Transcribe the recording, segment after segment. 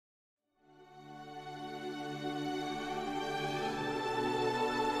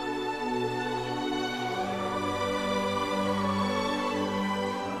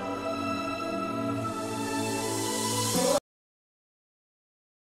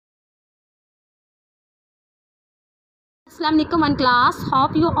Assalamualaikum one class.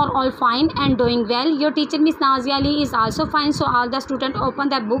 Hope you are all fine and doing well. Your teacher Miss Nazia Ali is also fine. So all the students open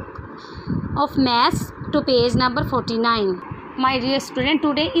the book of maths to page number 49. My dear student,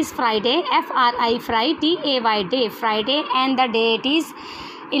 today is Friday. Friday day. Friday and the date is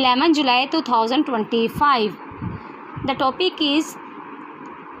 11 July 2025. The topic is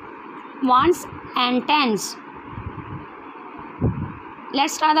ones and tens.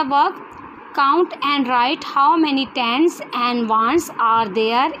 Let's start the work. Count and write how many tens and ones are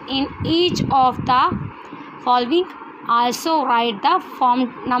there in each of the following. Also write the form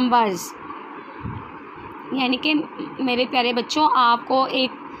numbers. यानी कि मेरे प्यारे बच्चों, आपको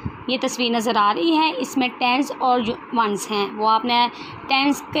एक ये तस्वीर नज़र आ रही है, इसमें टेंस और वंस हैं. वो आपने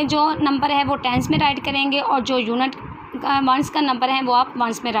टेंस के जो नंबर है वो टेंस में राइट करेंगे और जो यूनिट वंस का नंबर है वो आप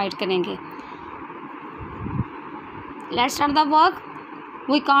वंस में राइट करेंगे. Let's start the work.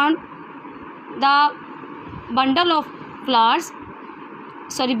 We count the bundle of flowers,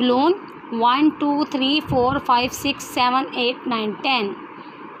 balloon. 1 2 3 4 5 6 7 8 9 10.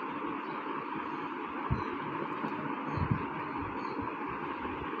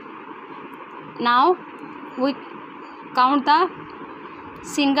 Now we count the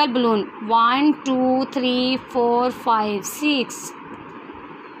single balloon. 1 2 3 4 5 6.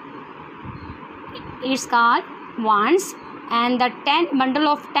 It's called ones. And the bundle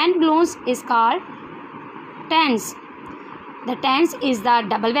of 10 balloons is called tens. The tens is the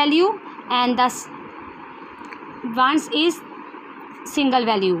double value and the ones is single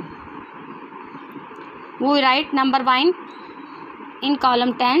value. We write number 1 in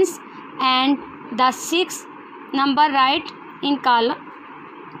column tens and the 6 number write in column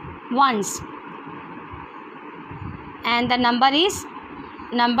ones. And the number is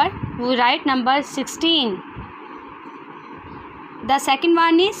we write number 16. The second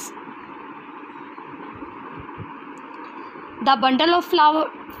one is the bundle of flower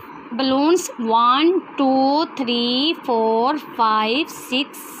balloons. 1 2 3 4 5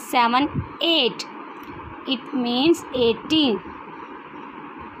 6 7 8. It means 18.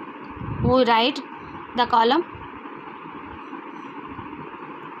 We write the column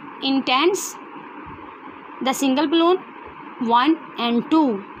in tens. The single balloon 1 and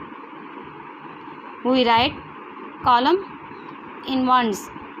 2. We write column in ones.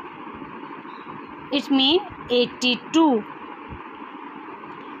 It means 82.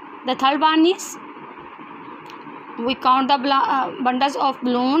 The third one is we count the bundles of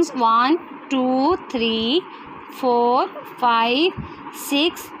balloons. 1 2 3 4 5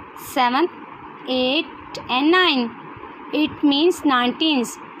 6 7 8 and 9. It means 19.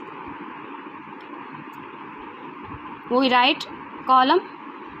 We write column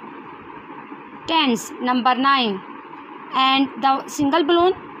tens, number 9. And the single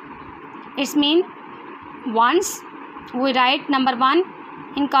balloon, it means ones. We write number 1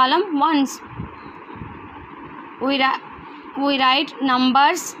 in column ones. We write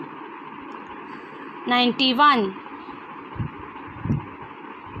numbers 91.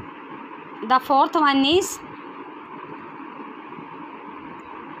 The fourth one is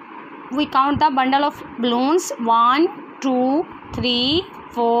we count the bundle of balloons. 1 2 3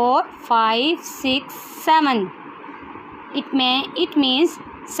 4 5 6 7. It means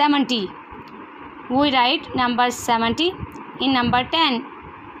 70. We write number 70 in number 10.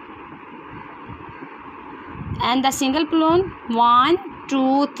 And the single balloon 1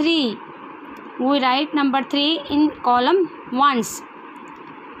 2 3. We write number 3 in column ones.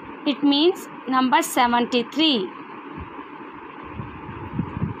 It means number 73.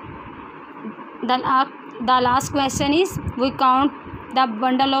 The last question is we count the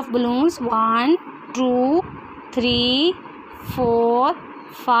bundle of balloons. 1 2 3 4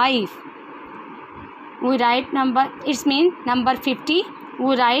 5. We write number, it means number 50.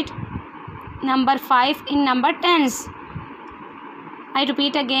 We write number 5 in number tens. I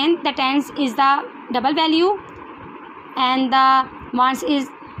repeat again, the tens is the double value and the ones is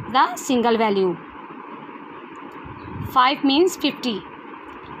the single value. 5 means 50.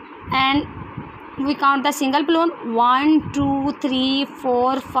 And we count the single balloon. 1 2 3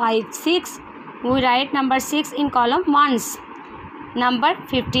 4 5 6. We write number 6 in column ones. Number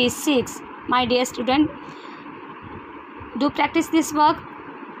 56. My dear student, do practice this work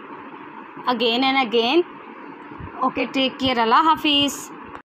again and again. Okay, take care. Allah Hafiz.